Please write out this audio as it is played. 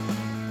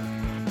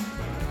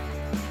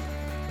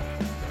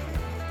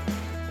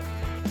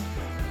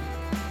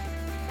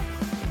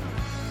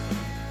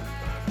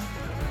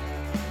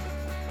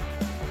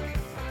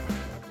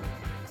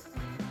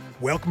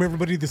Welcome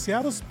everybody to the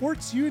Seattle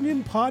Sports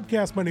Union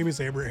podcast. My name is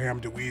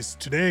Abraham DeWeese.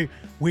 Today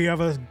we have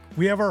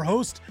our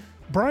host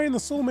Brian the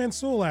Soulman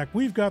Solak.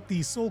 We've got the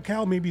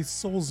SoulCal, maybe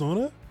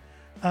Soulzona,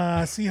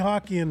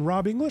 Seahawk in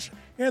Rob English,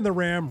 and the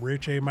Ram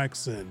Rich A.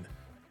 Mikeson.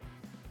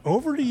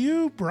 Over to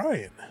you,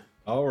 Brian.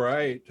 All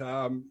right.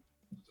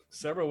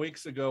 Several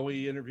weeks ago,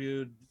 we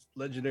interviewed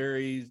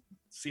legendary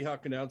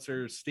Seahawk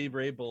announcer Steve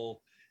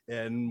Rabel,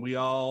 and we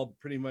all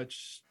pretty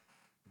much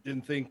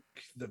didn't think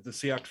that the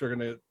Seahawks were going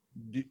to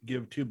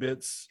give two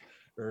bits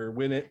or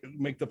win it,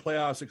 make the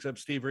playoffs, except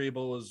Steve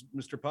Rabel was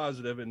Mr.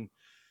 Positive. And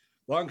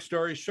long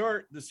story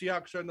short, the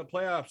Seahawks are in the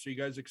playoffs. Are you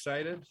guys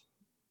excited?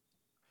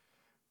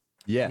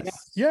 Yes.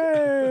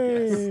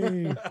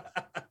 Yay! Yes.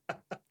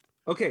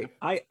 Okay,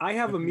 I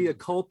have a mea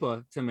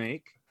culpa to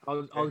make.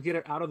 I'll get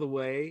it out of the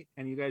way,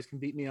 and you guys can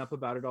beat me up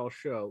about it all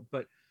show.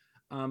 But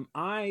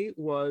I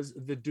was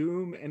the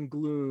doom and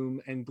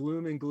gloom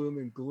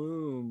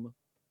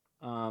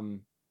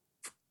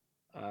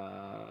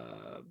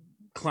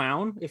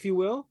clown, if you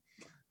will,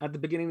 at the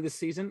beginning of the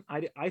season.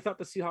 I thought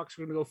the Seahawks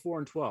were going to go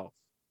 4-12,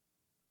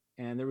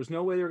 and there was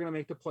no way they were going to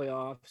make the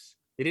playoffs.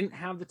 They didn't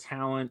have the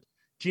talent.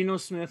 Geno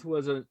Smith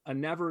was a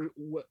never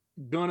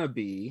gonna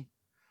be,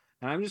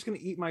 and I'm just going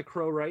to eat my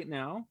crow right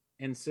now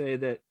and say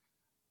that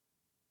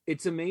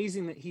it's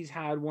amazing that he's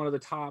had one of the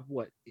top,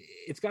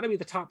 it's got to be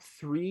the top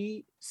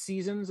 3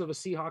 seasons of a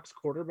Seahawks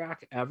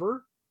quarterback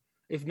ever,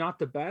 if not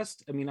the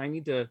best. I mean, I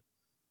need to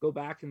go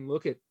back and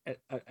look at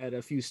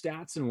a few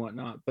stats and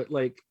whatnot, but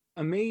like,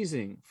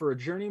 amazing for a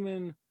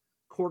journeyman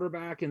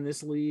quarterback in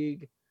this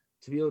league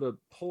to be able to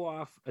pull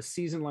off a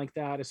season like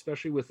that,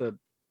 especially with a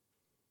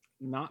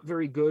not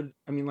very good.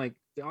 I mean, like,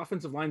 the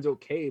offensive line's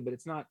okay, but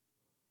it's not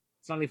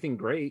anything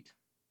great.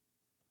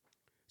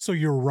 So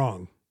you're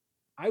wrong.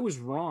 I was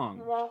wrong.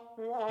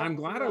 I'm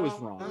glad I was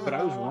wrong, but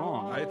I was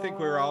wrong. I think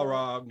we were all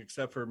wrong,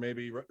 except for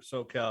maybe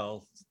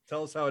SoCal.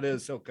 Tell us how it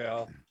is,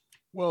 SoCal.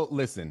 Well,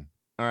 listen.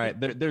 All right.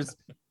 There's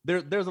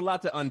a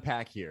lot to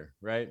unpack here,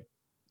 right?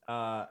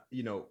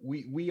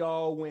 We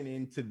all went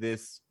into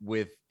this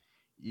with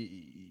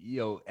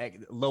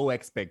low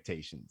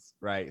expectations,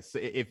 right? So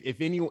if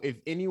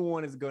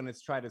anyone is going to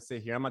try to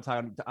sit here, I'm not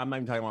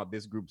even talking about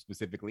this group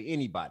specifically.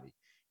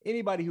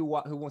 Anybody who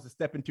wants to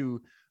step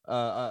into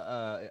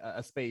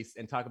a space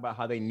and talk about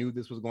how they knew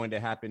this was going to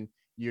happen,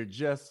 you're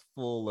just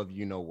full of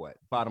what.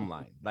 Bottom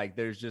line, like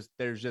there's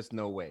just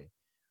no way.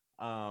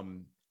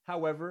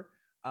 However,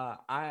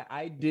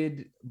 I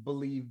did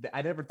believe that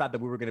I never thought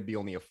that we were going to be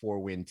only a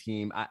 4-win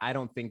team. I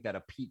don't think that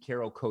a Pete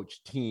Carroll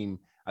coach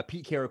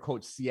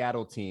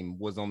Seattle team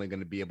was only going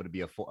to be able to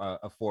be a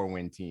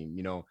 4-win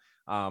team.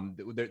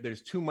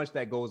 There's too much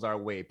that goes our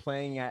way.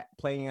 Playing at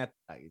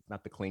it's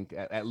not the Clink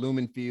at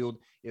Lumen Field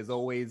is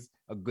always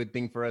a good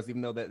thing for us,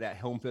 even though that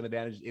home field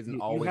advantage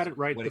isn't always had it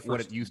right what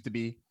it used to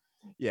be.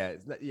 Yeah,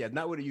 it's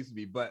not what it used to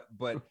be, but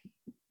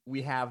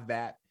we have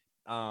that.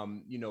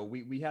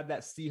 We have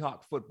that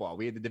Seahawk football.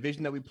 We had the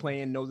division that we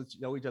play in, know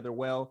each other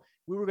well.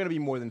 We were going to be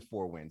more than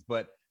 4 wins,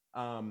 but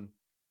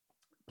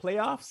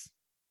playoffs,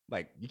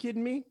 like, you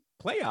kidding me?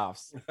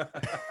 Playoffs.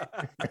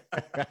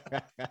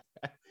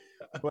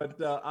 But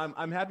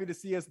I'm happy to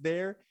see us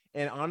there.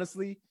 And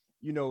honestly,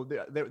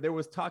 there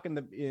was talk at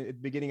the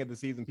beginning of the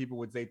season. People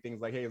would say things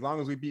like, "Hey, as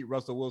long as we beat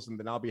Russell Wilson,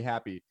 then I'll be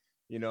happy."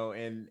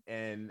 And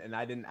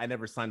I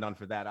never signed on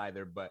for that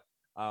either. But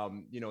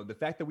the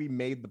fact that we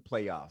made the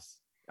playoffs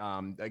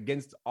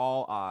against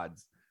all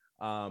odds,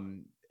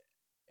 I'm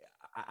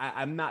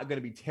not going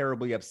to be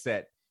terribly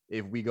upset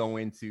if we go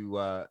into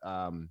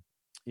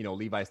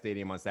Levi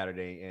Stadium on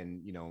Saturday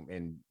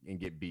and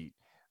get beat.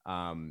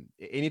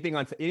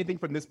 Anything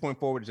from this point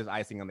forward is just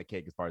icing on the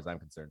cake as far as I'm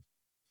concerned.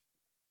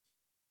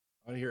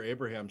 I want to hear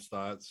Abraham's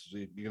thoughts.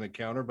 You going to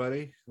counter,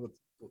 buddy?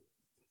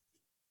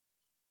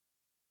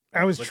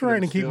 I was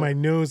trying to keep my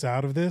nose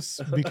out of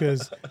this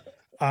because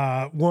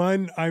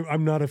one,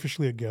 I'm not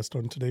officially a guest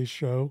on today's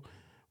show,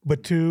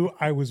 but 2,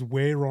 I was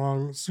way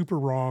wrong, super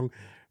wrong.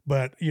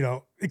 But,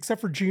 except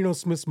for Geno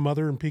Smith's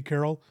mother and Pete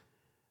Carroll,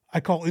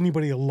 I call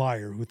anybody a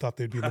liar who thought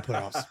they'd be in the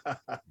playoffs.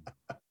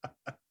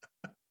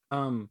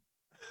 I'm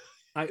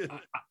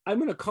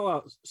going to call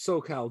out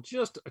SoCal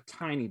just a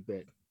tiny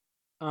bit.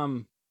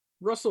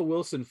 Russell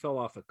Wilson fell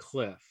off a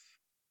cliff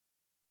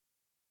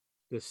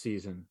this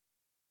season.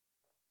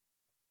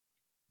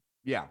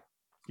 Yeah,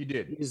 he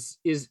did. Is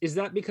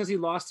that because he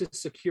lost his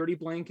security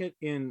blanket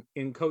in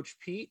Coach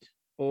Pete,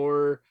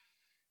 or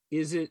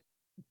is it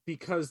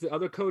because the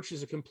other coach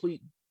is a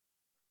complete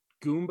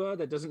Goomba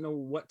that doesn't know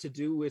what to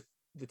do with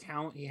the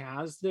talent he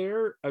has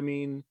there? I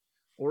mean,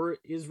 or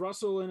is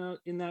Russell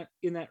in that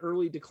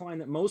early decline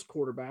that most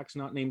quarterbacks,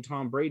 not named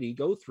Tom Brady,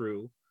 go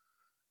through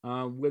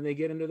when they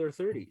get into their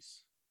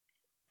 30s?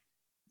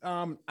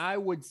 I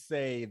would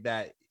say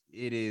that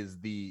it is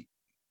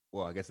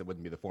well, I guess it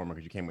wouldn't be the former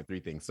because you came with 3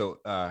 things. So,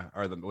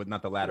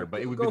 not the latter,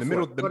 but it would be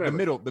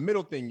the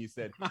middle thing you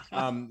said.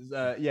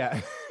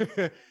 Yeah.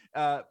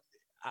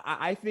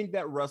 I think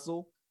that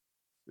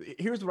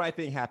here's what I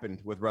think happened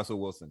with Russell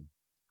Wilson.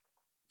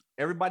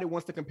 everybody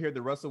wants to compare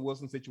the Russell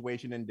Wilson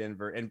situation in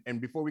Denver. And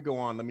before we go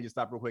on, let me just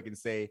stop real quick and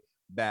say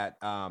that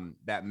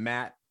that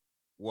Matt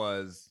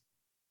was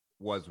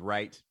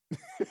right.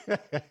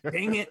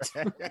 Dang it.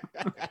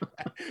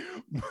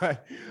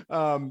 But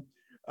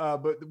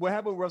what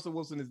happened with Russell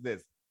Wilson is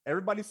this.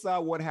 Everybody saw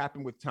what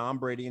happened with Tom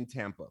Brady in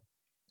Tampa.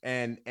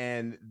 And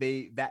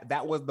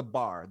that was the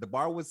bar. The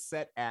bar was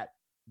set at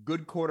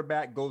good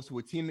quarterback goes to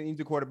a team that needs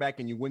a quarterback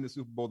and you win the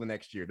Super Bowl the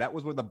next year. That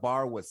was where the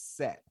bar was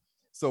set.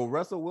 So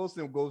Russell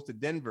Wilson goes to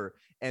Denver,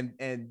 and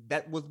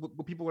that was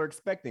what people are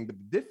expecting. The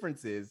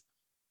difference is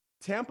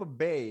Tampa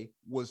Bay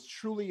was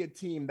truly a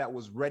team that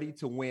was ready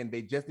to win.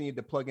 They just needed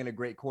to plug in a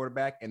great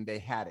quarterback, and they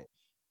had it.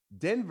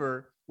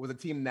 Denver was a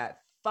team that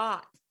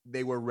thought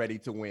they were ready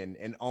to win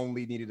and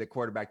only needed a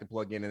quarterback to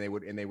plug in, and they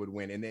would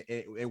win. And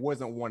it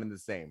wasn't one and the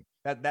same.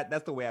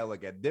 That's the way I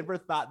look at it. Denver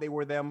thought they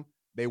were them.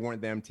 They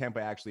weren't them.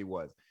 Tampa actually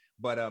was.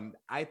 But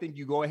I think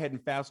you go ahead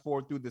and fast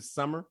forward through the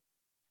summer.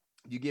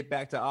 You get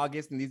back to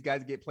August and these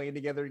guys get playing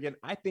together again.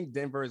 I think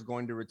Denver is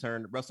going to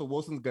return. Russell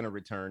Wilson's going to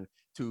return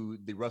to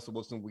the Russell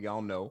Wilson we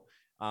all know.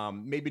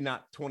 Maybe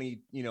not 12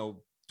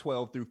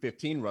 through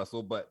 15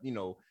 Russell, but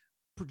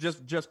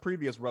just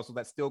previous Russell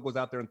that still goes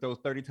out there and throws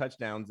 30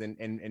 touchdowns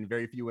and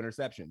very few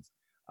interceptions.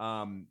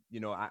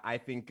 I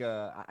think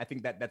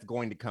that's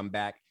going to come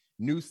back.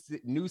 New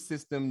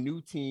system,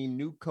 new team,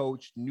 new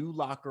coach, new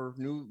locker,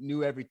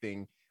 new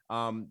everything.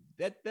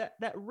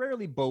 That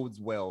rarely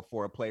bodes well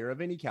for a player of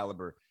any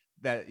caliber.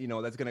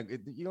 That's gonna,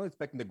 you don't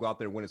expect him to go out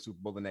there and win a Super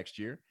Bowl the next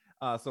year.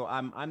 So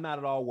I'm not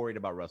at all worried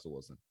about Russell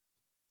Wilson.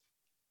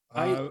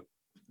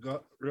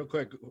 Go real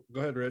quick. Go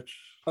ahead, Rich.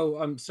 Oh,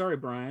 I'm sorry,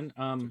 Brian.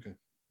 Okay.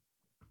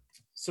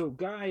 So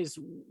guys,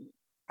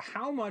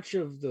 how much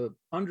of the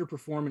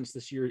underperformance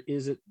this year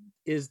is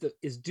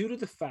due to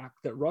the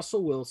fact that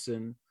Russell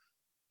Wilson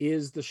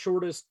is the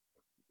shortest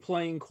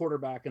playing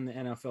quarterback in the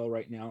NFL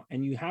right now,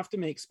 and you have to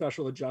make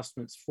special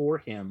adjustments for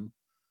him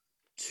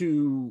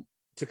to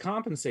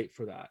compensate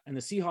for that? And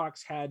the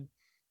Seahawks had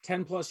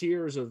 10 plus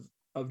years of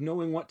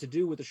knowing what to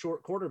do with a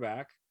short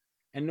quarterback,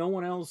 and no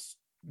one else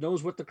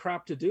knows what the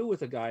crap to do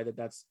with a guy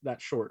that's that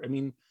short. I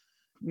mean,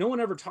 no one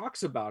ever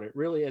talks about it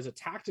really as a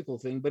tactical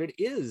thing, but it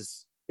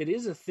is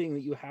a thing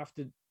that you have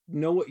to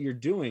know what you're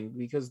doing,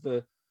 because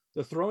the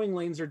throwing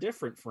lanes are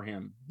different for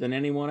him than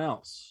anyone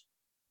else.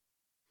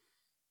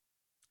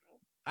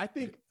 I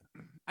think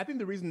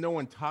the reason no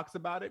one talks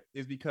about it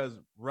is because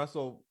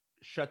Russell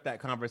shut that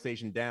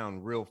conversation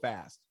down real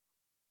fast.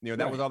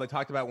 That was all they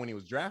talked about when he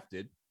was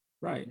drafted.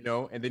 Right.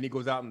 And then he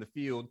goes out in the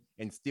field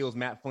and steals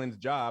Matt Flynn's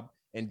job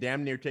and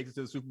damn near takes us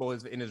to the Super Bowl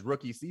in his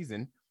rookie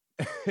season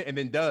and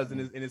then does in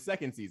his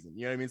second season.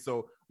 You know what I mean?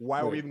 So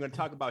why are we even going to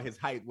talk about his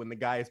height when the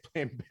guy is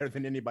playing better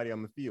than anybody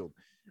on the field?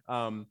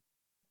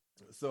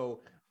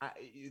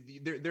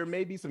 There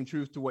may be some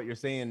truth to what you're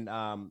saying,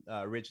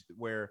 Rich,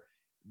 where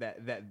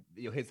that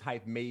his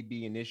height may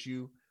be an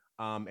issue,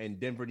 and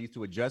Denver needs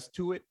to adjust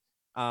to it.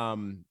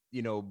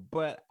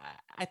 But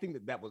I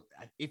think that was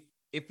if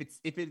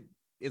it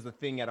is a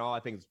thing at all,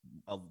 I think it's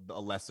a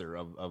lesser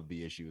of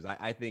the issues.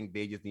 I think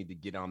they just need to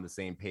get on the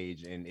same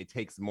page, and it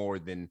takes more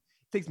than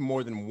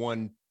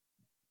one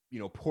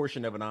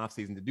portion of an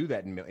offseason to do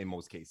that in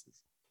most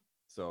cases.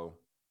 So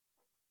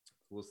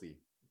we'll see.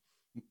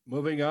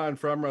 Moving on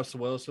from Russell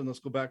Wilson, let's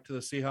go back to the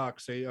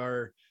Seahawks. They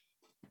are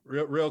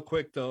real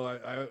quick though.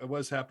 I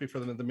was happy for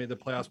them that they made the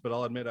playoffs, but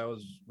I'll admit I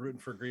was rooting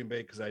for Green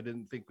Bay because I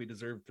didn't think we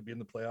deserved to be in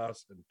the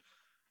playoffs, and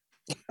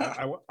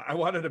I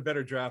wanted a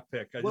better draft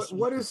pick.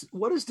 What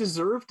does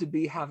deserve to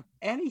be have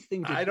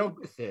anything to do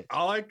with it?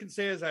 All I can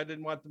say is I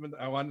didn't want them.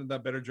 I wanted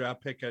that better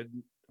draft pick.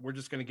 We're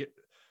just going to get.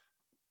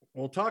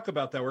 We'll talk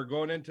about that. We're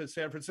going into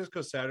San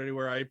Francisco Saturday,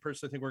 where I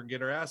personally think we're going to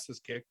get our asses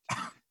kicked.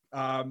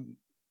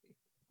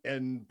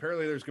 And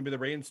apparently there's going to be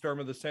the rainstorm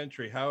of the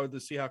century. How the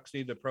Seahawks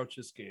need to approach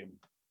this game?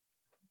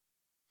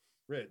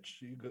 Rich,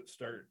 you go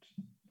start.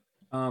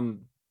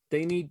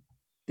 They need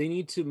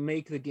to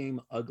make the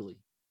game ugly.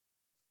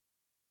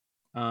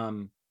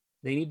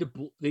 They need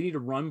to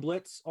run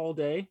blitz all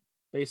day,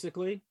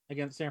 basically,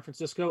 against San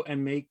Francisco,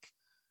 and make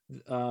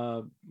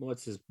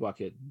what's his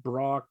bucket?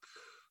 Brock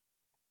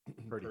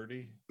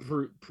Purdy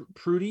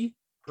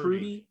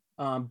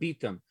beat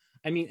them.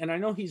 I mean, and I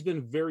know he's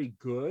been very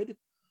good,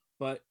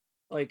 but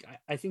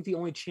I think the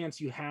only chance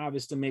you have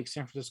is to make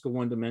San Francisco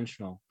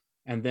one-dimensional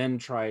and then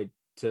try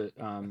to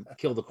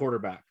kill the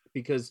quarterback,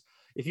 because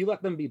if you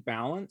let them be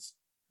balanced,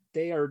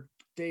 they are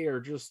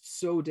just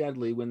so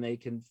deadly when they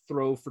can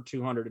throw for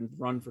 200 and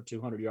run for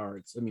 200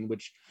 yards. I mean,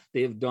 which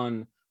they have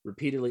done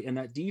repeatedly, and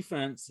that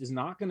defense is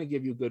not going to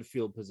give you good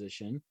field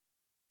position.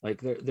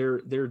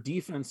 Their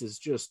defense is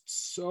just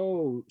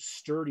so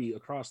sturdy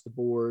across the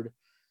board,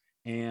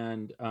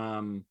 and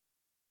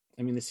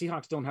I mean, the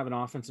Seahawks don't have an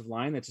offensive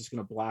line that's just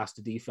going to blast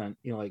a defense.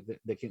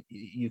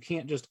 You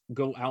can't just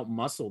go out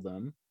muscle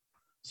them.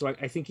 So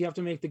I think you have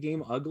to make the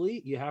game ugly.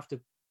 You have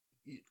to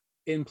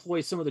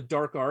employ some of the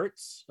dark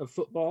arts of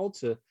football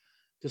to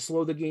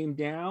slow the game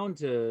down,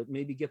 to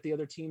maybe get the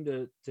other team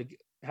to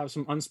have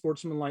some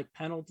unsportsmanlike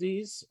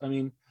penalties. I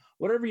mean,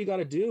 whatever you got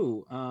to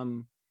do.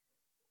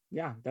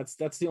 yeah, that's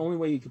the only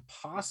way you could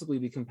possibly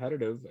be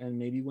competitive and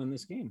maybe win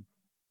this game.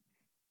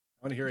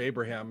 I want to hear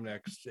Abraham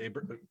next.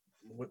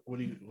 What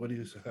do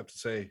you have to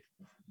say?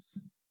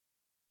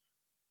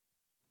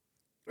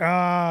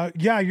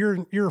 Yeah,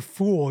 you're a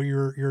fool.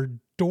 You're a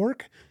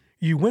dork.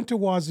 You went to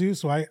Wazoo,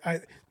 so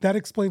I that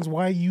explains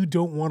why you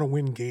don't want to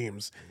win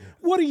games.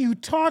 What are you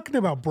talking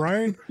about,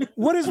 Brian?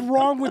 What is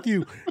wrong with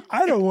you?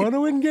 I don't want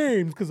to win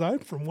games because I'm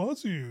from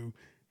Wazoo.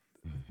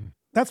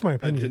 That's my I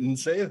opinion. didn't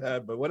say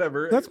that, but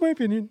whatever. That's my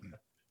opinion.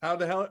 How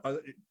the hell?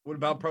 What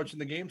about approaching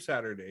the game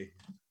Saturday?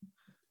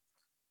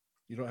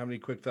 You don't have any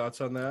quick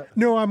thoughts on that?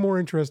 No, I'm more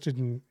interested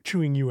in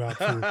chewing you out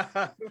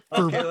for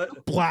Okay,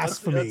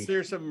 blasphemy. Let's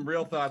hear some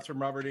real thoughts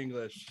from Robert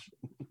English.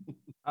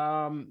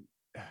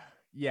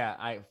 Yeah,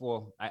 I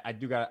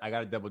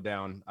gotta double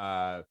down.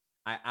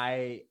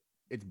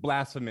 It's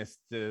blasphemous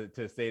to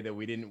say that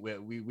we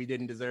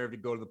didn't deserve to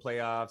go to the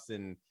playoffs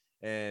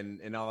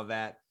and all of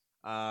that.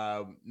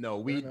 No,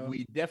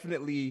 we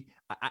definitely.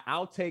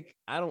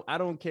 I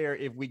don't care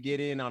if we get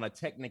in on a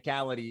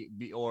technicality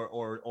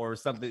or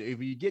something.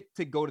 If you get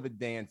to go to the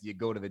dance, you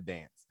go to the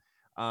dance.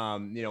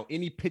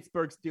 Any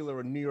Pittsburgh Steeler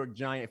or New York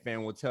Giant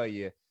fan will tell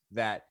you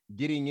that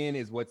getting in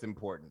is what's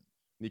important,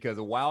 because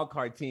a wild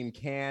card team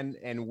can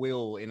and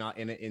will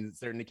in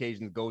certain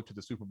occasions go to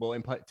the Super Bowl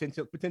and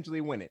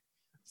potentially win it.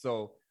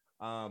 So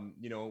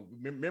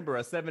remember,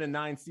 a 7-9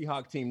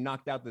 Seahawks team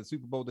knocked out the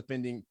Super Bowl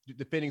defending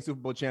Super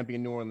Bowl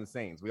champion New Orleans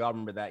Saints. We all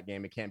remember that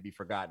game. It can't be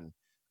forgotten.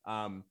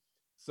 But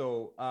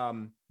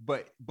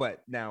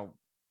now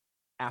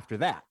after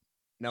that,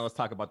 now let's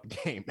talk about the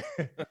game.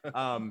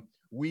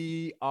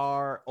 We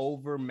are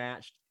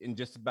overmatched in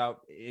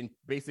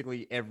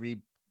basically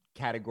every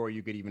category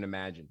you could even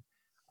imagine.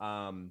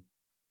 I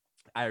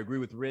agree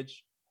with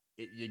Rich.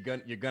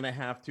 You're gonna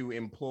have to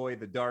employ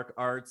the dark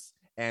arts.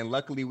 And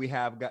luckily, we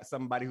have got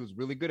somebody who's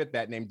really good at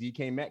that, named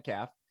DK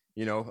Metcalf.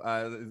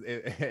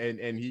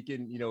 And he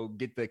can,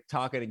 get the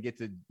talking and get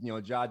to,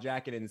 jaw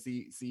jacket and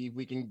see if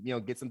we can,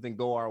 get something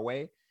go our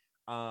way.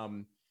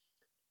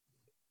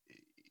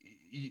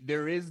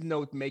 There is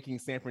no making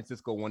San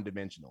Francisco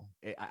one-dimensional.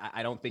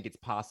 I don't think it's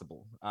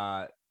possible.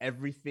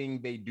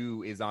 Everything they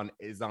do is on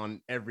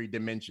every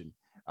dimension.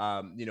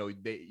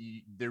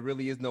 There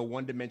really is no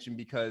one dimension,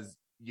 because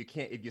you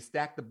can't, if you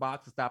stack the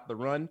box to stop the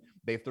run,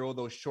 they throw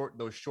those short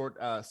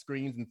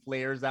screens and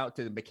flares out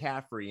to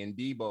McCaffrey and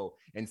Debo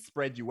and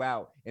spread you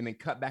out, and then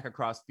cut back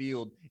across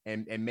field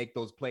and make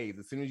those plays.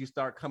 As soon as you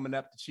start coming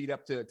up to cheat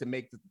up to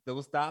make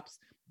those stops,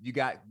 you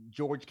got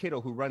George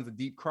Kittle, who runs a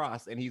deep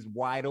cross and he's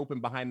wide open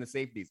behind the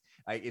safeties.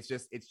 It's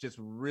just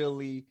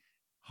really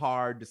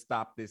hard to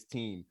stop this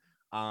team.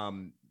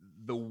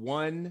 The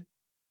one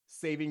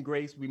saving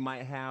grace we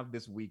might have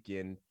this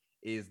weekend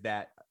is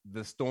that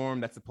the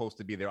storm that's supposed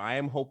to be there. I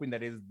am hoping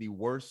that is the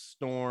worst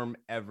storm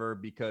ever,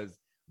 because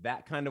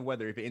that kind of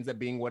weather, if it ends up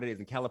being what it is,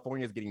 and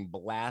California is getting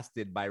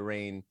blasted by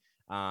rain,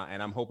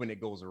 and I'm hoping it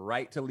goes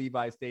right to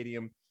Levi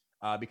Stadium,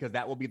 because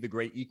that will be the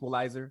great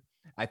equalizer.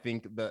 I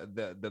think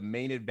the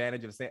main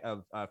advantage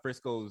of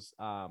Frisco's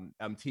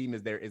team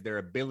is their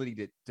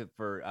ability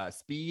for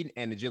speed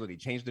and agility,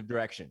 change the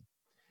direction,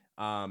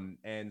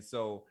 and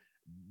so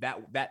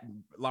that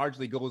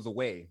largely goes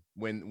away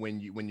when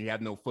you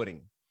have no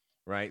footing.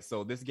 Right.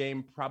 So this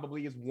game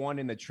probably is won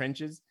in the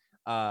trenches.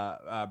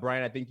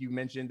 Brian, I think you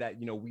mentioned that,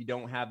 we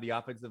don't have the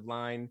offensive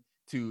line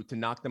to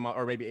knock them off,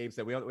 or maybe Abe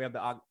said we have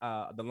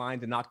the line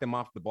to knock them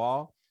off the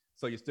ball.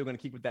 So you're still going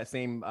to keep with that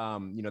same,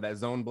 that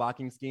zone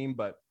blocking scheme.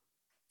 But,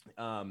 it's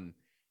going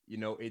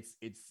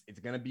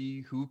to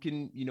be who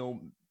can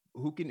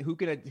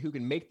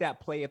make that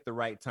play at the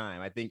right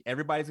time. I think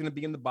everybody's going to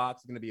be in the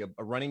box. It's going to be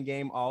a running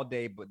game all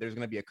day, but there's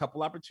going to be a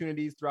couple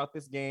opportunities throughout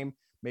this game,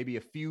 maybe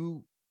a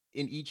few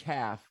in each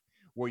half,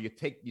 where you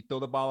throw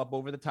the ball up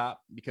over the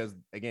top, because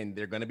again,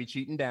 they're going to be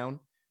cheating down.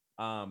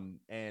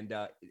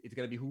 It's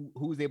going to be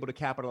who's able to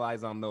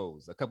capitalize on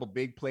those. A couple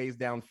big plays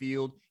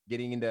downfield,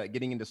 getting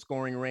into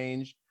scoring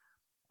range.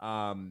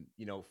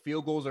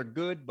 Field goals are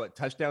good, but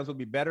touchdowns will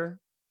be better.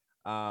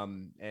 I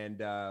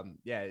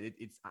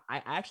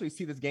actually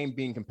see this game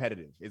being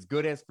competitive. As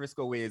good as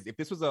Frisco is, if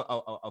this was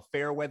a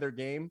fair weather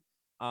game,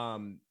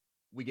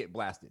 we get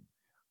blasted.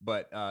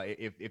 But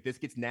if this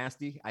gets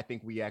nasty, I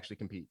think we actually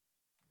compete.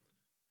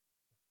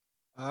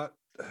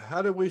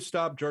 How did we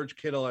stop George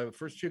Kittle?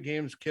 First two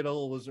games,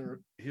 Kittle was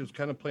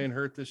kind of playing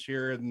hurt this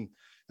year, and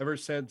ever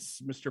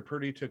since Mr.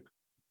 Purdy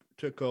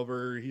took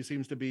over, he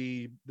seems to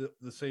be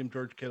the same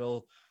George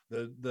Kittle,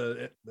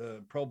 the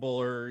Pro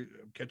Bowler,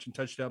 catching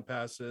touchdown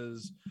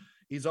passes.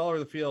 He's all over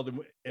the field,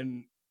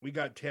 and we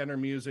got Tanner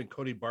Muse and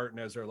Cody Barton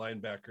as our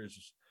linebackers.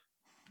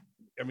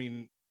 I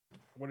mean,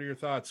 what are your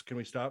thoughts? Can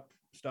we stop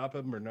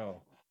him or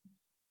no?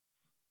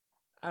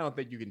 I don't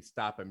think you can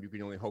stop him. You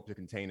can only hope to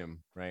contain him,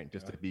 right?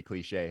 Just to be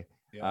cliche.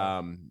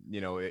 Yeah.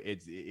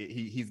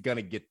 He's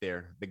gonna get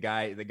there. The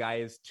guy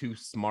is too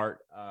smart.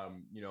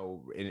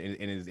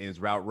 In his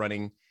route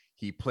running,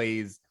 he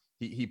plays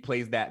he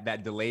plays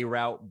that delay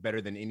route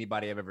better than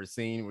anybody I've ever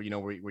seen. Where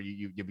where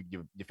you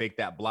fake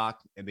that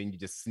block and then you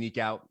just sneak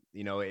out.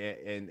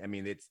 And I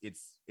mean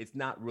it's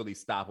not really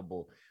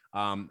stoppable.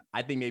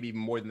 I think maybe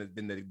even more than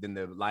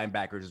the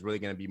linebackers is really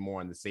going to be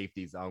more on the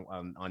safeties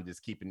on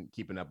just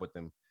keeping up with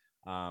them.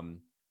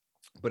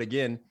 But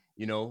again,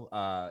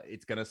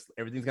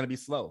 everything's gonna be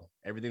slow.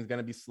 Everything's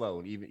gonna be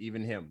slow,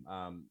 even him.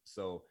 It's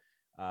just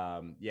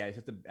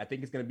I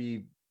think it's gonna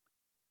be,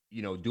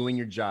 doing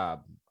your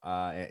job,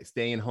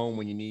 staying home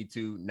when you need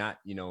to, not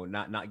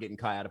getting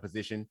caught out of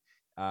position,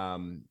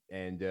 and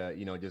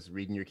just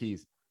reading your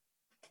keys.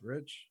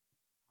 Rich,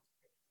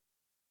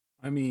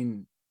 I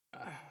mean,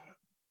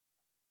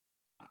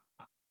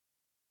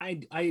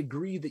 I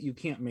agree that you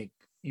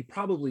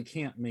probably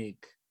can't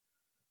make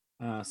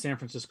San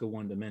Francisco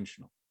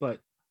one-dimensional,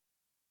 but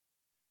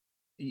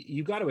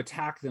you got to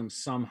attack them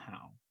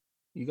somehow.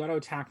 You got to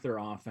attack their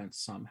offense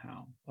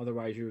somehow.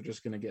 Otherwise, you're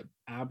just going to get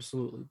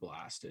absolutely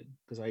blasted.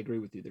 Because I agree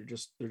with you, they're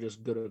just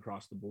good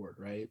across the board,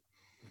 right?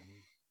 Mm-hmm.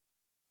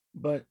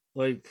 But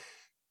like,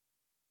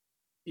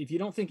 if you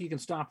don't think you can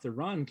stop the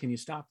run, can you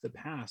stop the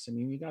pass? I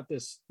mean, you got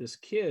this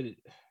kid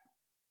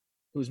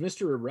who's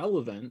Mr.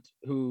 Irrelevant,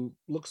 who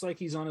looks like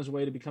he's on his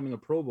way to becoming a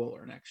Pro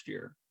Bowler next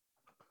year.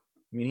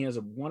 I mean, he has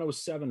a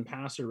 107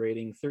 passer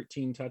rating,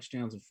 13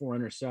 touchdowns and 4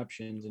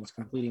 interceptions, and is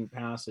completing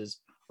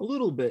passes a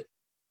little bit,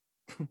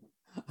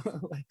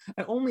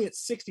 only at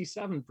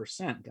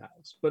 67%,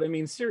 guys. But I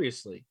mean,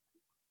 seriously,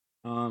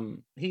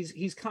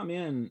 he's come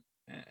in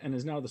and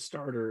is now the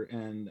starter,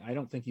 and I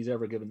don't think he's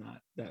ever given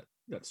that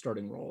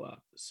starting role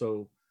up.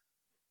 So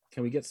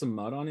can we get some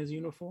mud on his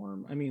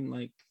uniform? I mean,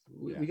 like,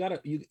 we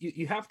gotta, you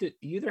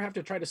either have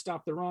to try to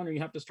stop the run or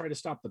you have to try to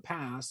stop the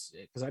pass.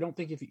 Because I don't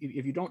think if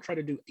you don't try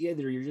to do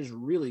either, you're just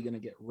really going to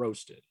get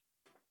roasted.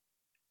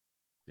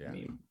 Yeah. I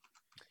mean,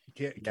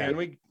 can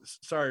we?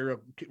 Sorry,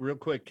 real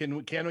quick. Can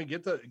we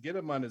get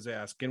him on his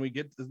ass? Can we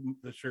get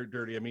the shirt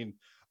dirty? I mean,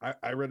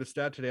 I read a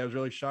stat today. I was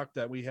really shocked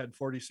that we had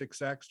 46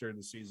 sacks during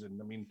the season.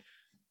 I mean,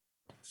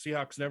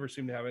 Seahawks never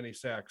seem to have any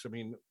sacks. I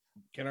mean,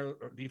 can our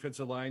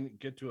defensive line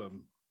get to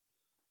him?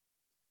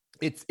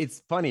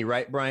 It's funny,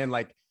 right, Brian?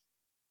 Like,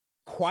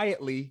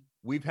 quietly,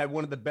 we've had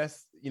one of the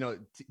best,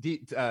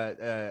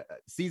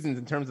 seasons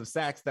in terms of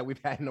sacks that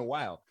we've had in a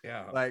while.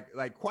 Yeah.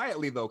 Like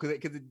quietly though,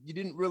 because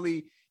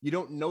you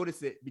don't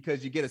notice it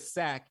because you get a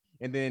sack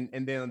and then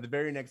on the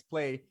very next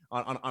play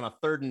on a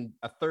third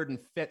and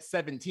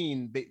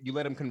 17, you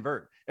let them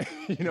convert.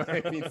 You know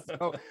what I mean?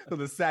 So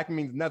the sack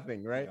means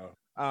nothing, right?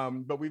 Yeah.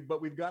 But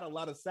we've got a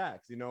lot of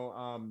sacks.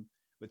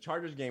 The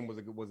Chargers game was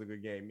a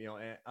good game.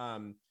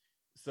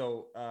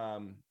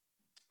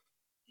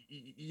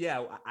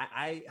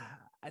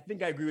 I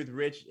think I agree with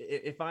Rich.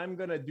 If I'm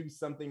going to do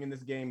something in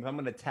this game, if I'm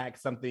going to attack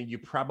something, you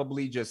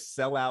probably just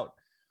sell out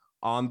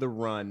on the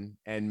run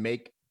and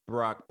make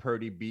Brock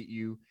Purdy beat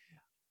you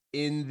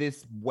in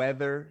this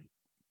weather.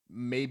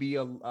 Maybe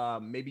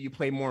you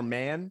play more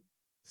man,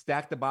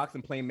 stack the box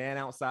and play man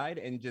outside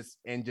and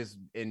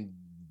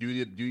do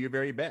your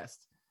very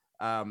best.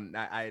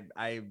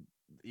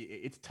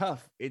 It's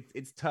tough.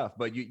 It's tough,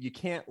 but you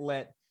can't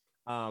let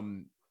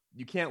San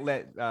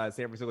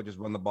Francisco just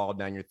run the ball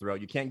down your throat.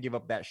 You can't give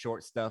up that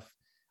short stuff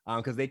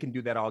because they can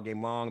do that all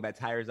game long. That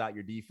tires out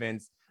your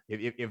defense.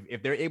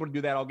 If they're able to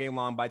do that all game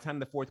long, by the time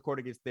the fourth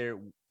quarter gets there,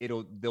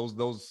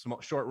 those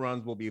short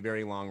runs will be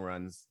very long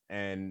runs,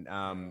 and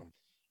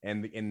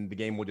the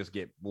game will just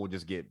get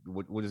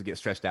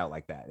stretched out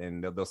like that,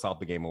 and they'll salt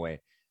the game away.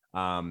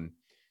 And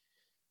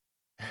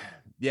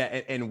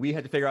we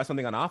had to figure out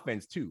something on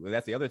offense too.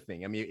 That's the other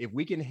thing. I mean, if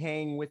we can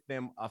hang with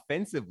them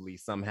offensively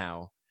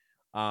somehow.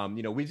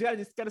 We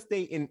just got to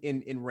stay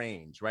in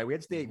range, right? We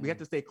have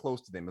to stay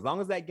close to them. As long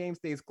as that game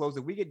stays close,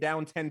 if we get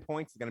down 10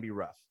 points, it's going to be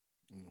rough.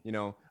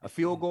 A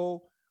field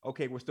goal,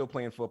 okay, we're still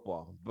playing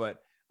football, but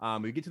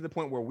we get to the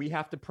point where we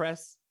have to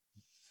press.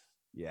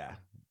 Yeah,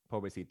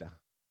 pobrecita.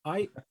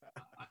 I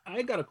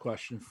got a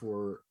question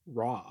for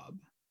Rob.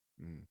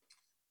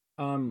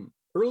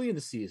 Early in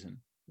the season,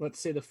 let's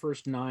say the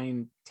first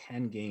 9-10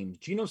 games,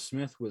 Geno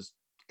Smith was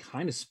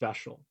kind of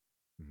special.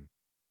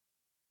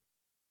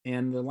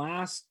 And the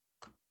last,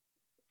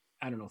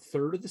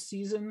 third of the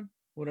season,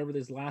 whatever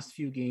these last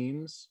few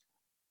games,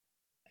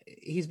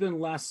 he's been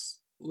less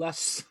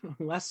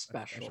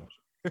special.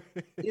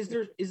 Is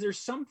there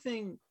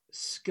something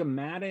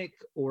schematic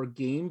or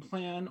game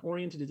plan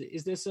oriented?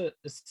 Is this a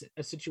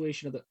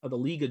situation of the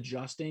league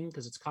adjusting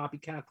because it's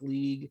copycat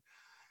league?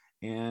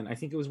 And I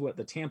think it was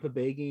the Tampa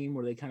Bay game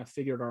where they kind of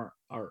figured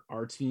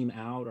our team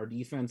out, our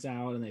defense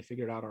out, and they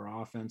figured out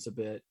our offense a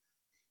bit.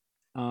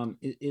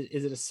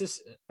 Is it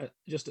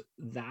just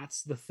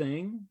that's the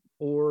thing,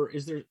 or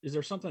is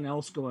there something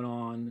else going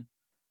on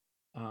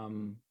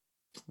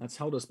that's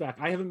held us back?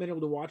 I haven't been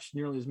able to watch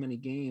nearly as many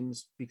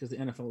games because the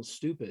NFL is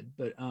stupid,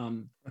 but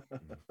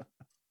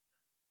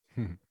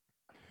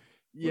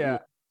yeah,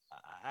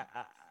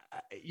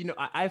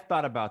 I've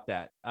thought about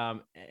that,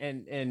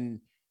 and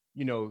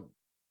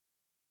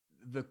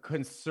the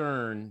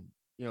concern,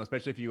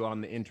 especially if you're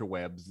on the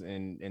interwebs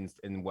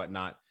and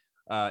whatnot.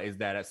 is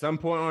that at some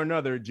point or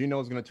another,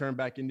 Geno is going to turn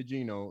back into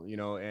Geno,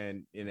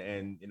 and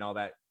all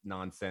that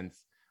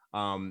nonsense.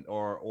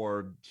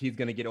 Or he's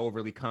going to get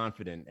overly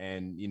confident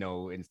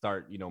and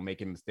start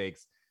making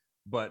mistakes.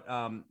 But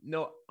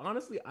no,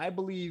 honestly, I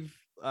believe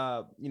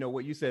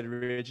what you said,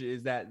 Rich,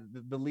 is that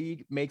the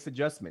league makes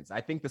adjustments.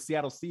 I think the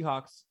Seattle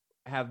Seahawks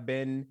have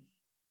been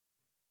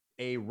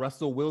a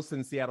Russell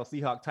Wilson Seattle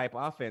Seahawks type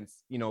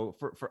offense,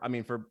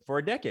 for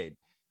a decade.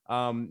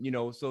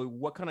 So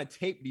what kind of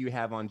tape do you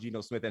have on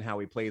Geno Smith and how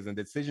he plays and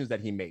decisions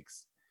that he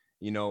makes,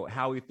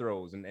 how he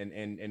throws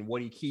and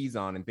what he keys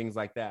on and things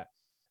like that.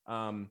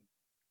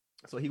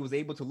 So he was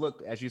able to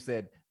look, as you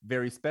said,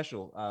 very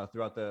special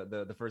throughout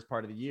the first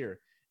part of the year,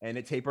 and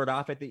it tapered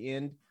off at the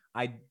end.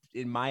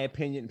 In my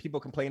opinion, people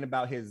complain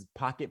about his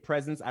pocket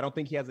presence. I don't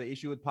think he has an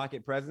issue with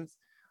pocket presence.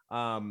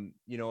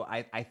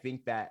 I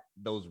think that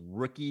those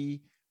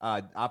rookie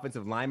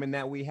offensive linemen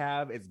that we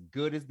have, as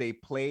good as they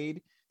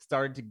played,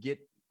 started to get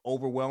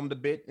overwhelmed a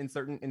bit in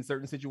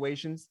certain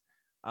situations.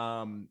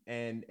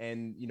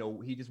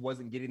 He just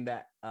wasn't getting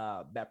that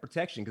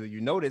protection, because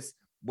you notice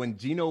when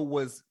Geno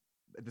was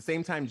at the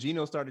same time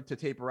Geno started to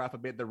taper off a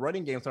bit, the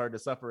running game started to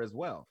suffer as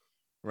well.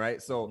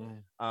 Right. So,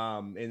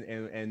 I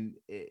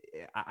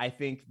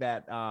think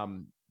that,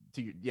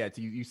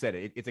 you said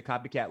it, it's a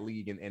copycat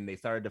league, and they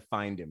started to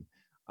find him,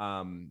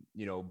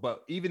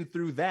 but even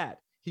through that,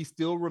 he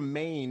still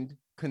remained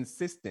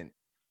consistent.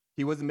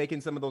 He wasn't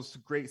making some of those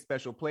great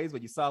special plays,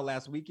 but you saw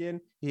last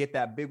weekend, he hit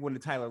that big one to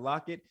Tyler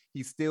Lockett.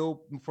 He's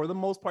still, for the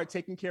most part,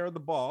 taking care of the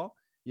ball.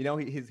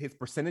 His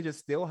percentage is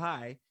still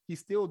high. He's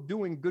still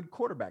doing good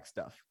quarterback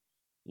stuff,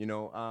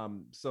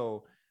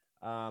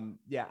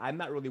 I'm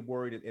not really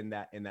worried in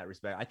that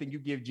respect. I think you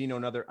give Geno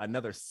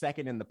another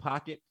second in the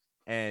pocket,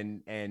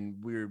 and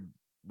we're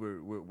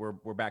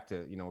back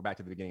to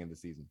the beginning of the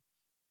season.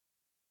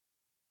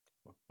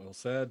 Well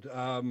said.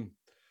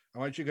 I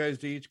want you guys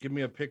to each give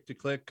me a pick to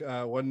click.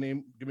 One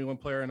name, give me one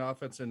player on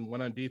offense and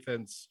one on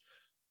defense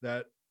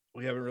that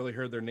we haven't really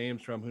heard their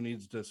names from, who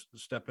needs to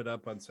step it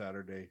up on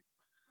Saturday.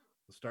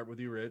 We'll start with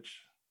you,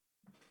 Rich.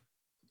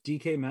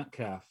 DK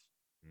Metcalf.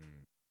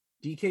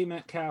 DK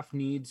Metcalf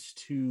needs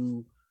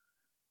to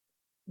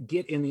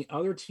get in the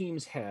other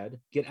team's head,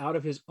 get out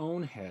of his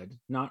own head,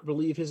 not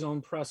relieve his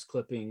own press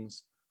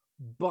clippings,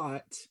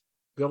 but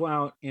go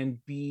out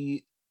and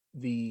be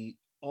the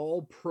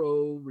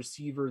all-pro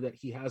receiver that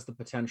he has the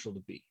potential to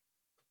be.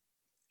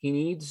 He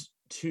needs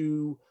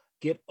to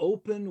get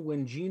open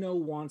when Geno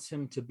wants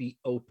him to be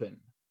open,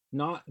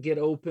 not get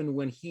open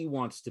when he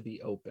wants to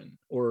be open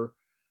or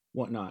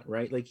whatnot,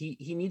 right? Like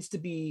he needs to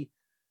be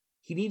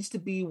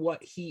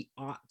what he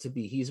ought to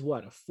be. He's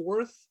what, a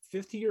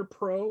fifth year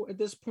pro at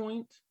this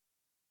point?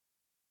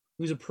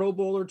 He was a Pro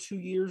Bowler 2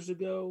 years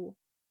ago.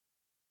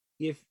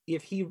 If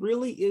he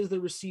really is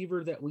the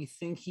receiver that we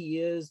think he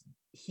is,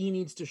 he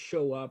needs to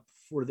show up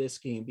for this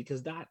game,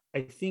 because that,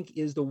 I think,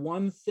 is the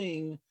one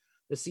thing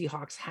the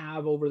Seahawks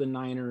have over the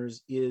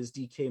Niners is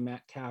DK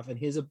Metcalf and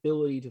his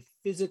ability to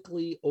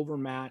physically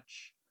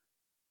overmatch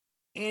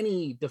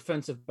any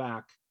defensive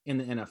back in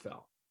the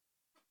NFL.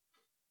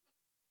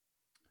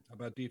 How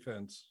about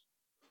defense?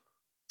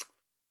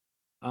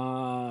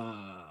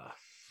 I'm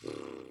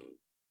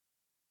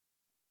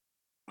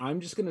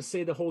just going to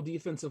say the whole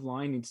defensive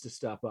line needs to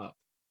step up.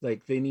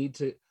 Like they need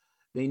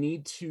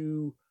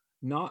to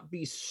not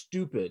be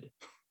stupid.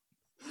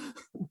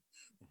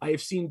 I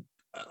have seen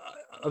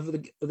of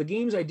the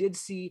games I did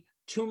see,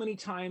 too many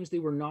times they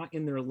were not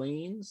in their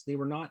lanes. They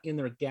were not in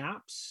their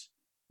gaps.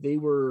 They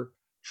were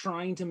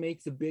trying to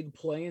make the big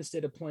play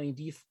instead of playing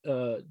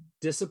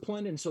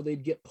disciplined. And so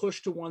they'd get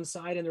pushed to one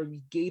side and there'd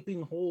be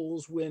gaping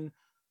holes when,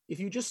 if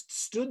you just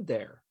stood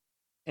there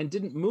and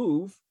didn't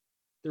move,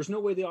 there's no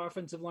way the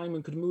offensive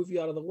lineman could move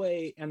you out of the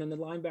way. And then the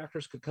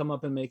linebackers could come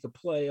up and make a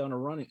play on a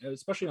running,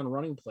 especially on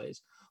running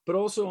plays, but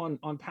also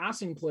on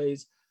passing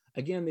plays.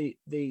 Again,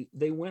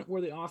 they went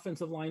where the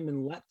offensive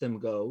lineman let them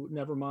go.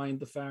 Never mind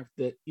the fact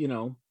that,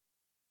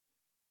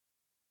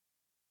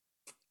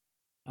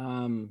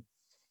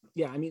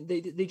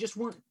 they just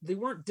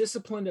weren't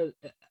disciplined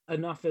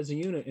enough as a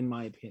unit, in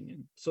my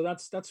opinion. So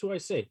that's who I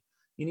say.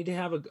 You need to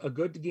have a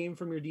good game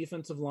from your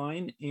defensive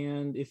line.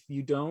 And if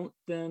you don't,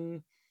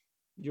 then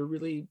you're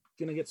really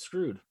going to get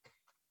screwed.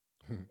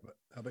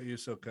 How about you,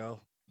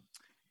 SoCal?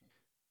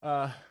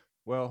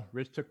 Well,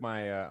 Rich took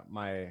my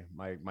my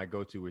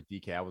go-to with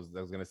DK. I was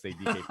going to say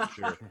DK for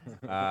sure.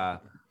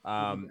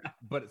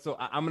 But so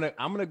I'm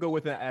gonna go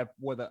with a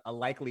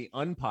likely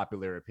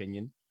unpopular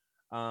opinion.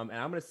 And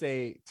I'm going to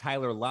say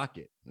Tyler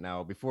Lockett.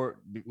 Now,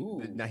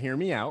 now hear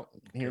me out.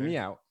 Okay. Hear me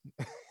out.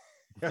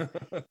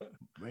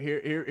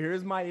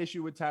 Here's my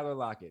issue with Tyler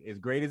Lockett. As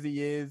great as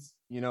he is,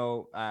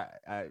 no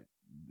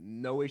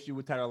issue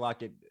with Tyler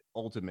Lockett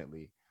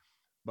ultimately.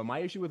 But my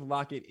issue with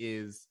Lockett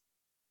is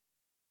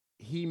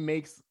he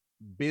makes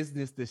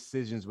business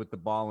decisions with the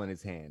ball in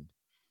his hand.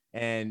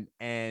 And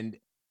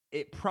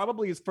it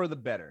probably is for the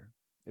better.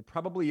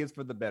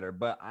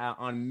 But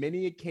on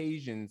many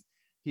occasions,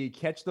 he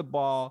catch the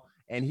ball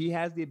and he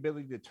has the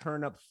ability to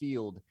turn up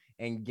field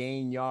and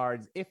gain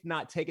yards, if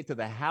not take it to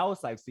the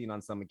house. I've seen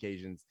on some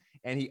occasions,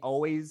 and he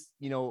always,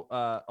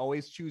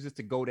 always chooses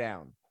to go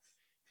down.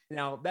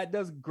 Now that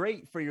does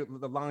great for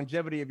the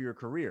longevity of your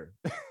career,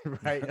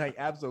 right? Like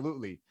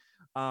absolutely.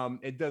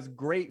 It does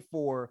great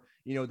for,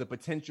 the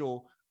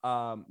potential,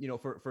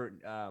 for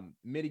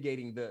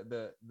mitigating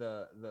the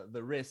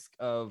risk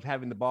of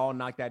having the ball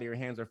knocked out of your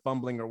hands or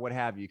fumbling or what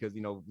have you, because,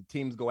 the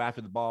teams go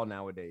after the ball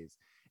nowadays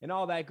and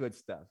all that good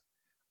stuff.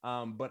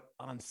 But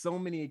on so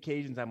many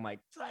occasions, I'm like,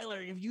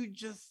 Tyler, if you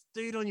just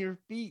stayed on your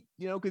feet,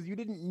 because you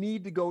didn't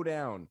need to go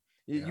down.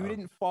 You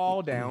didn't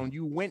fall down,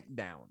 you went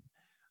down.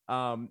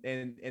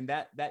 And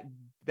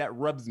that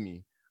rubs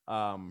me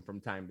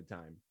from time to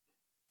time.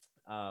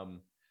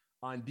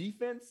 On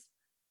defense,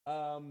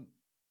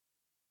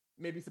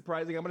 maybe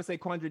surprising, I'm going to say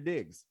Quandre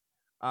Diggs.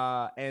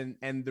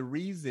 And the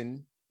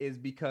reason is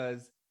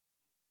because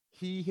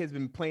he has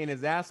been playing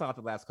his ass off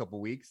the last couple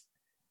of weeks.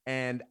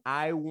 And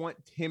I want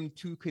him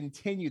to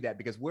continue that,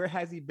 because where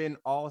has he been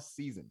all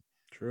season?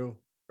 True.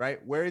 Right?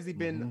 Where has he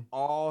been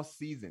all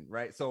season?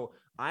 Right? So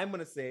I'm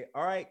going to say,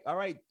 all right,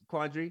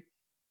 Quandre,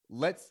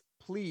 let's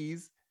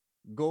please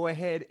go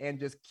ahead and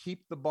just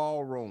keep the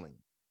ball rolling.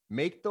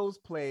 Make those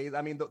plays.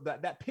 I mean,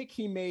 that pick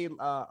he made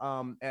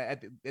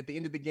at the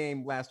end of the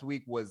game last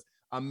week was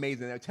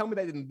amazing. Now, tell me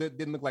that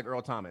didn't look like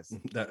Earl Thomas.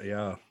 Tell me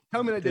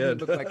that didn't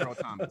look like Earl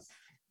Thomas.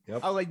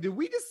 Yep. I was like, did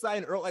we just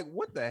sign Earl? Like,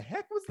 what the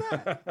heck was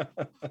that?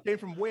 Came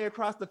from way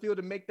across the field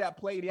to make that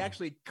play, and he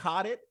actually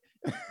caught it.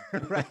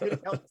 Right?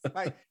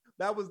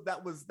 That was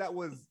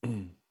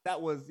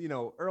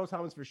Earl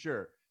Thomas for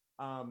sure.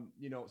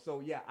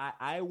 So yeah,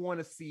 I want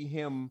to see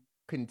him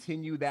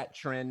continue that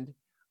trend,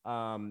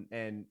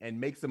 and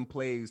make some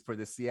plays for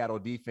the Seattle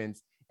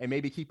defense and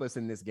maybe keep us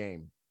in this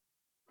game.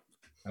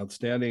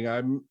 Outstanding.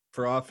 I'm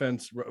for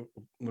offense.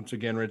 Once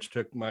again, Rich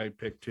took my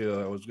pick too.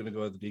 I was going to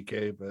go with the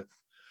DK, but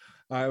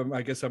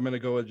I guess I'm going to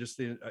go with just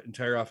the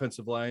entire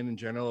offensive line in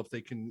general. If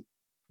they can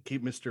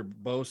keep Mr.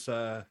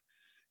 Bosa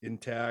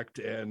intact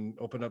and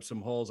open up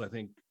some holes, I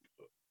think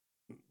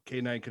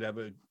K9 could have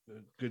a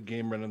good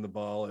game running the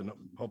ball, and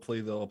hopefully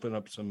they'll open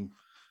up some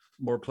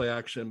more play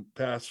action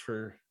pass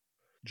for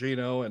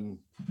Geno. And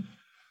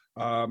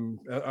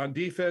on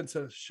defense,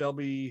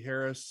 Shelby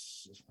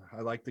Harris,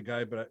 I like the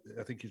guy, but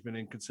I think he's been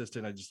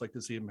inconsistent. I just like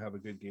to see him have a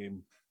good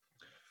game.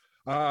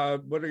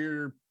 What are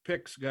your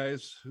picks,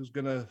 guys? What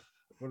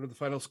are the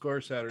final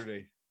scores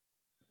Saturday?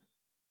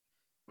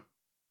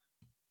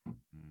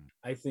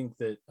 I think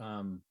that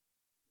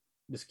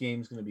this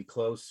game's going to be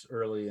close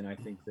early, and I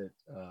think that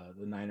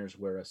the Niners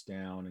wear us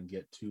down and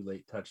get 2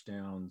 late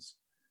touchdowns.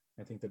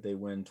 I think that they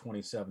win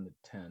 27-10.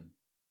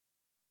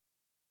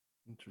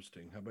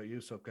 Interesting. How about you,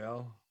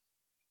 SoCal?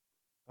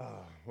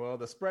 Well,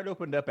 the spread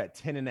opened up at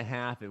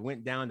 10.5. It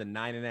went down to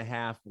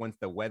 9.5 once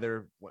the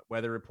weather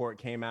report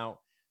came out.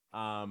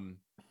 I'm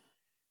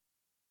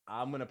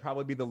going to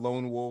probably be the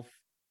lone wolf.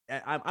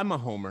 I'm a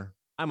homer.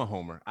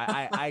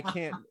 I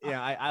can't.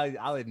 Yeah,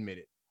 I'll admit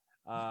it.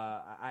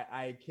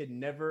 I can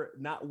never,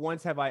 not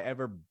once have I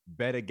ever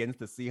bet against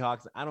the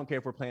Seahawks. I don't care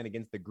if we're playing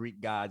against the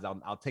Greek gods.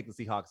 I'll take the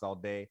Seahawks all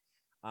day.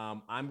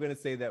 I'm going to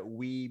say that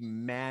we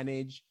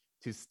manage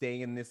to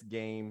stay in this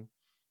game.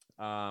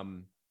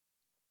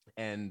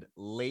 And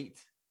late,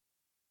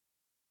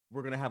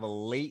 we're going to have a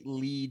late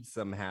lead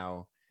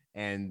somehow.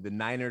 And the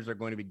Niners are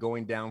going to be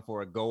going down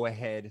for a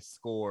go-ahead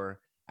score.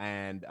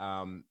 And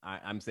I'm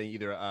saying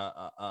either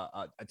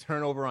a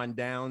turnover on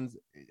downs,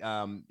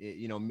 around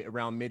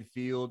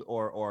midfield,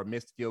 or a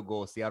missed field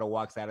goal. Seattle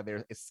walks out of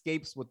there,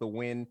 escapes with the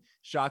win,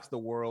 shocks the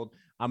world.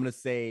 I'm going to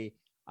say,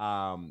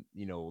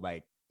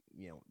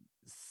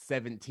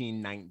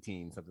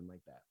 17-19, something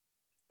like that.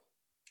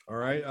 All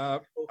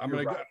right.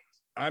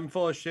 I'm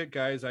full of shit,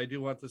 guys. I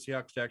do want the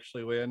Seahawks to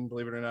actually win.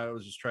 Believe it or not, I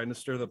was just trying to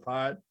stir the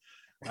pot.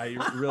 And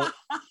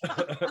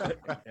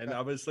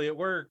obviously it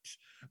worked.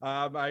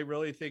 I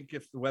really think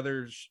if the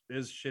weather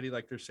is shitty,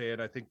 like they're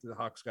saying, I think the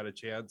Hawks got a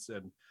chance.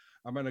 And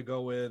I'm going to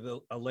go with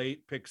a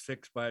late pick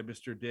 6 by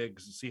Mr.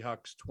 Diggs.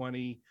 Seahawks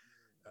 20,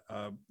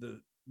 the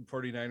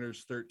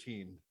 49ers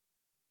 13.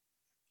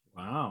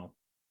 Wow.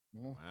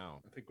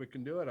 I think we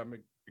can do it. I'm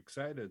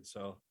excited.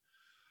 So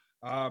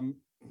I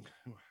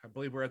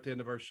believe we're at the end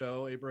of our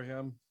show,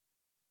 Abraham.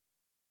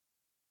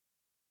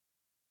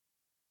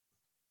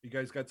 You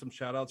guys got some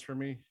shout outs for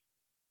me?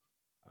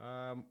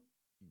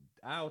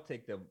 I'll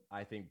take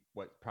I think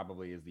what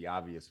probably is the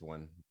obvious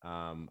one.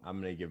 I'm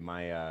going to give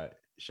my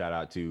shout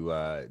out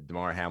to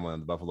DeMar Hamlin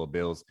and the Buffalo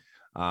Bills.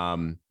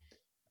 The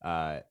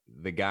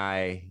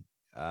guy,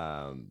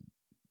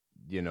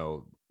 he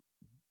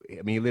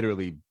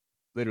literally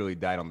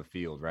died on the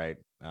field, right?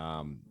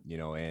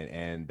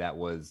 And that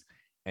was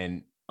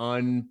an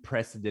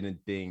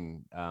unprecedented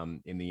thing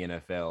in the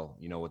NFL,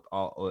 with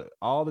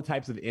all the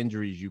types of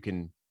injuries you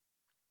can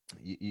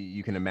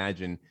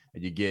imagine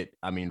that you get.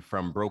 I mean,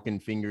 from broken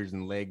fingers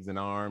and legs and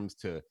arms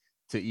to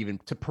even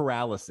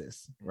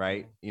paralysis,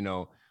 right?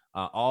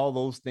 All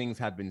those things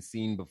have been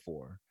seen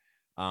before.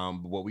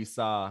 What we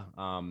saw,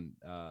 a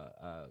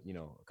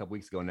couple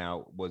weeks ago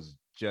now was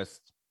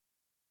just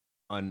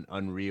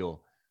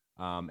unreal.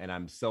 And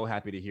I'm so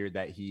happy to hear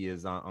that he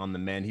is on the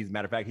mend. He's,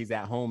 matter of fact, he's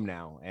at home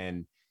now.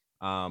 And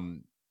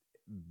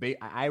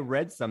I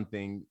read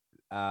something,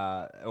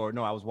 I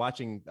was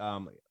watching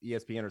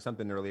ESPN or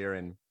something earlier,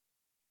 and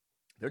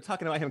they're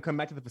talking about him coming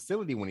back to the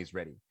facility when he's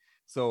ready.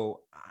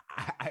 So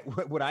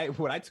what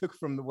I took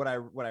from what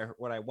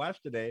I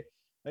watched today,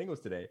 I think it was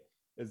today,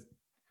 is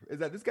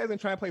that this guy's gonna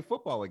try and play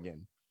football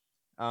again.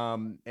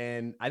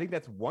 And I think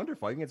that's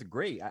wonderful. I think it's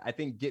great. I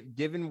think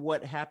given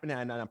what happened,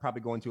 and I'm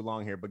probably going too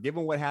long here, but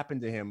given what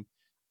happened to him,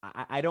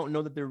 I don't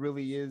know that there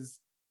really is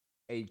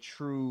a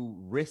true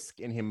risk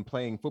in him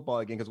playing football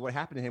again, because what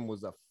happened to him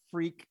was a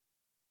freak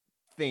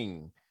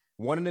thing.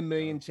 1 in a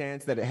million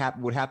chance that it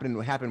would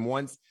happen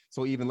once,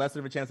 so even less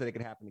of a chance that it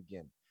could happen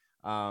again.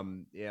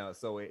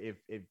 So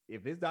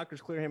if his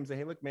doctors clear him and say,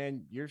 hey, look,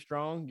 man, you're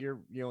strong,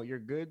 you're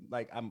good,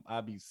 like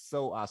I'll be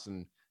so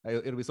awesome.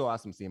 It'll be so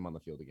awesome to see him on the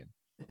field again.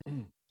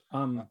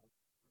 Go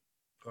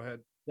ahead.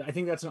 I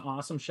think that's an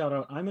awesome shout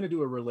out. I'm going to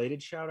do a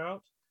related shout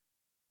out.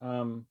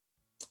 I'm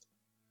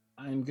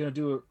going to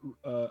do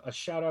a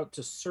shout out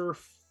to Sir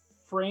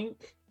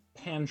Frank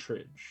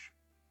Pantridge.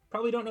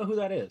 Probably don't know who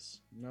that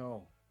is.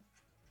 No.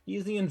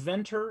 He's the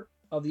inventor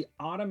of the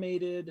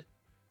automated,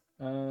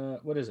 of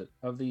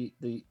the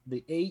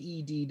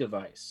AED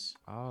device.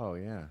 Oh,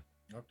 yeah.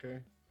 Okay.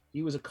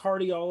 He was a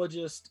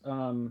cardiologist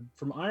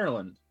from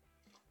Ireland,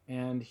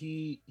 and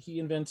he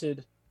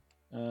invented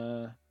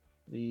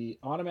the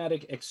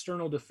automatic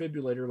external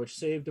defibrillator, which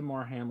saved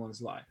Damar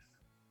Hamlin's life.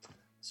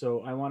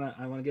 So I want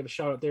to give a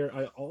shout out there.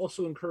 I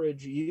also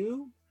encourage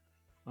you,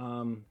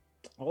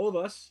 all of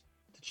us,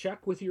 to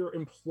check with your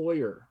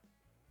employer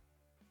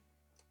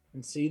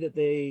and see that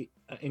they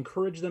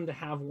encourage them to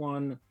have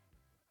one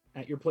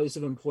at your place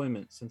of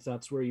employment, since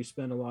that's where you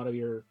spend a lot of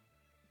your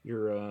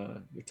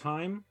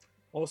time.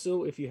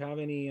 Also, if you have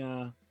any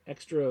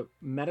extra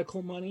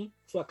medical money,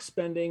 flex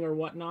spending or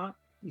whatnot,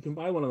 you can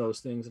buy one of those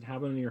things and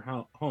have it in your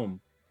home.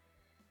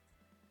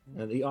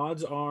 The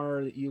odds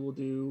are that you will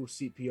do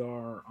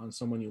CPR on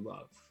someone you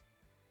love,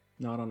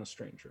 not on a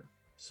stranger.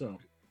 So,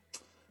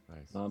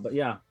 nice. But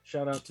yeah,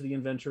 shout out to the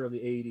inventor of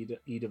the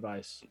AED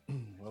device.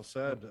 Well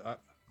said.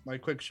 My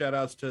quick shout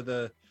outs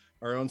to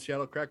our own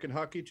Seattle Kraken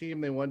hockey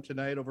team. They won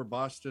tonight over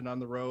Boston on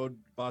the road.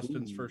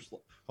 Boston's first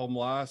home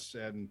loss,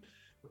 and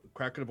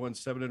Kraken have won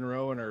 7 in a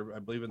row and are, I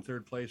believe, in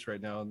 3rd place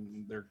right now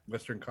in their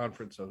Western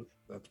Conference. So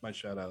that's my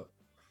shout out.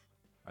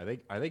 Are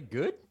they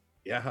good?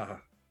 Yeah,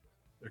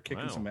 they're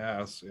kicking some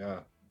ass.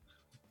 Yeah.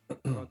 How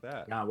about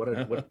that? Yeah, what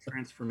a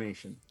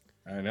transformation.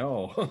 I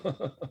know.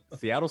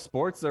 Seattle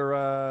sports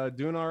are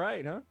doing all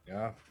right, huh?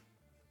 Yeah.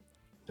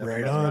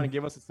 Right Trying to on.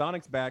 give us the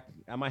Sonics back.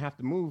 I might have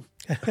to move.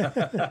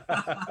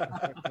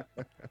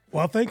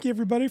 Well, thank you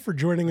everybody for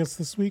joining us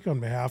this week on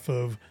behalf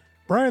of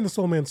Brian the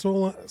Soulman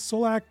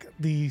Solak,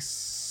 the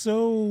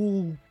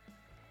Soul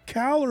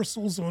Cal or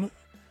Soul Zona.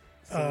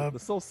 The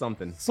Soul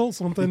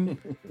something.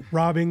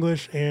 Rob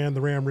English, and the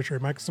Ram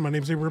Richard Michelson. My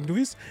name is Abraham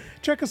DeWeese.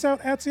 Check us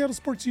out at Seattle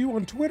Sports U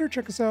on Twitter.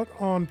 Check us out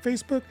on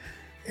Facebook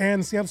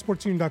and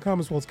SeattleSportsUnion.com,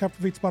 as well as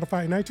Captivate,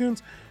 Spotify, and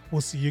iTunes.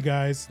 We'll see you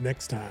guys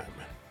next time.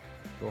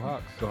 Go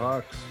Hawks. Go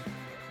Hawks.